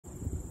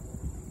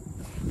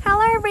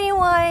Hi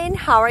everyone,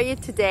 how are you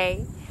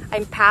today?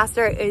 I'm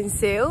Pastor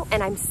Unsu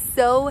and I'm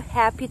so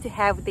happy to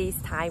have this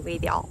time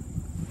with y'all.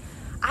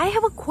 I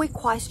have a quick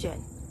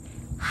question.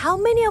 How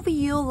many of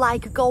you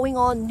like going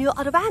on new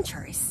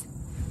adventures?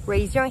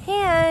 Raise your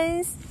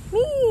hands.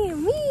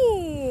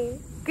 Me.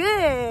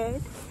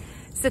 Good.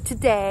 So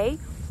today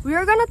we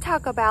are going to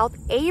talk about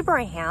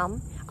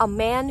Abraham, a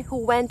man who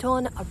went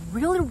on a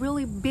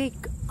really big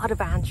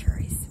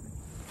adventures.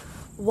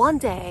 One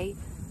day,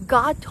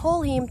 God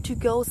told him to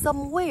go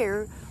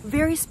somewhere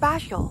very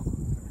special.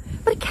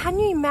 But can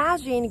you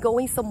imagine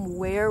going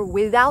somewhere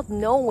without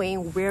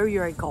knowing where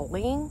you're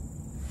going?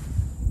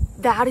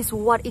 That is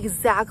what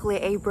exactly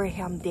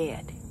Abraham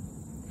did.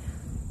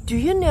 Do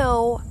you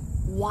know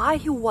why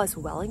he was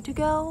willing to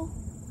go?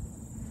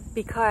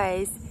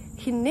 Because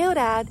he knew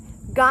that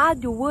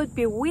God would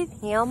be with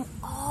him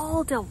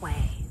all the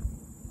way.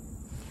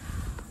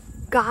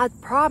 God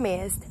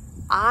promised,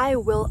 "I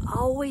will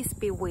always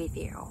be with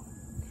you."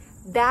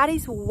 That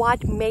is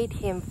what made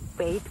him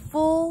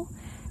faithful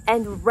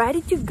and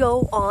ready to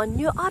go on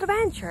new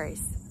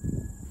adventures.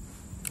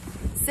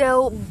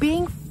 So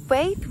being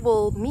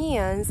faithful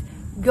means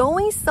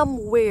going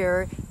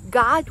somewhere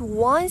God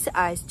wants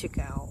us to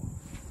go.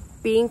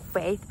 Being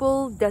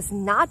faithful does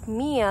not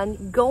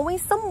mean going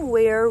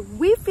somewhere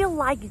we feel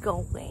like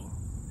going.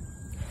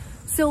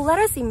 So let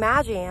us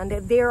imagine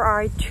that there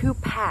are two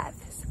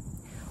paths.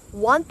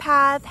 One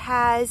path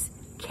has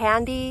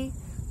candy,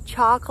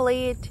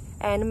 chocolate,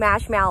 and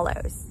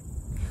marshmallows.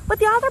 But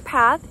the other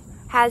path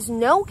has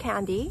no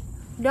candy,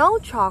 no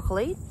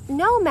chocolate,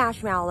 no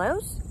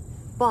marshmallows.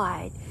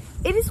 But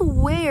it is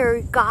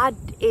where God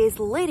is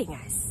leading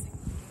us.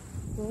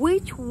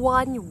 Which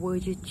one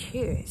would you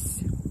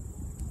choose?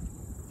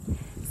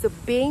 So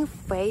being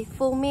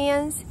faithful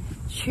means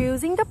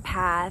choosing the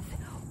path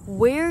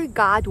where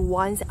God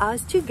wants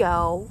us to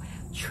go,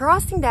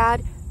 trusting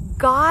that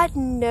God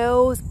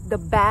knows the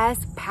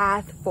best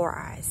path for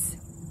us.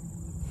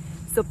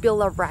 So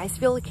beloved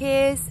Riceville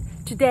kids,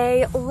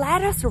 today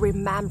let us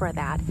remember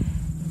that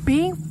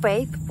being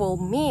faithful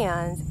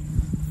means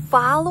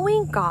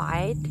following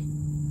God,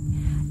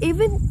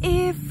 even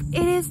if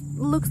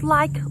looks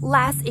like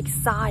less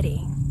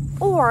exciting,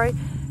 or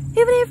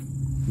even if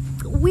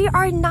we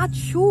are not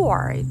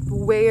sure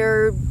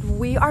where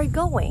we are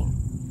going.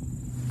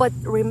 But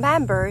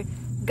remember,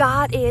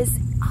 God is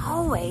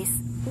always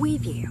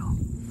with you.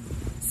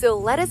 So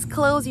let us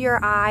close your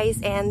eyes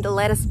and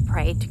let us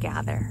pray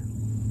together.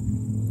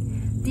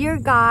 Dear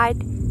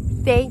God,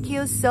 thank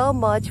you so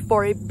much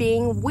for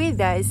being with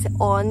us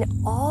on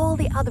all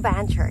the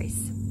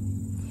adventures.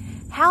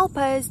 Help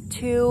us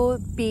to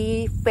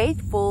be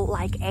faithful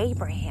like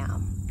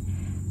Abraham.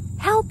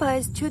 Help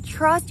us to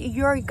trust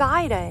your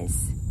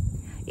guidance.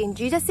 In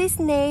Jesus'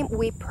 name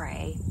we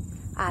pray.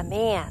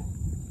 Amen.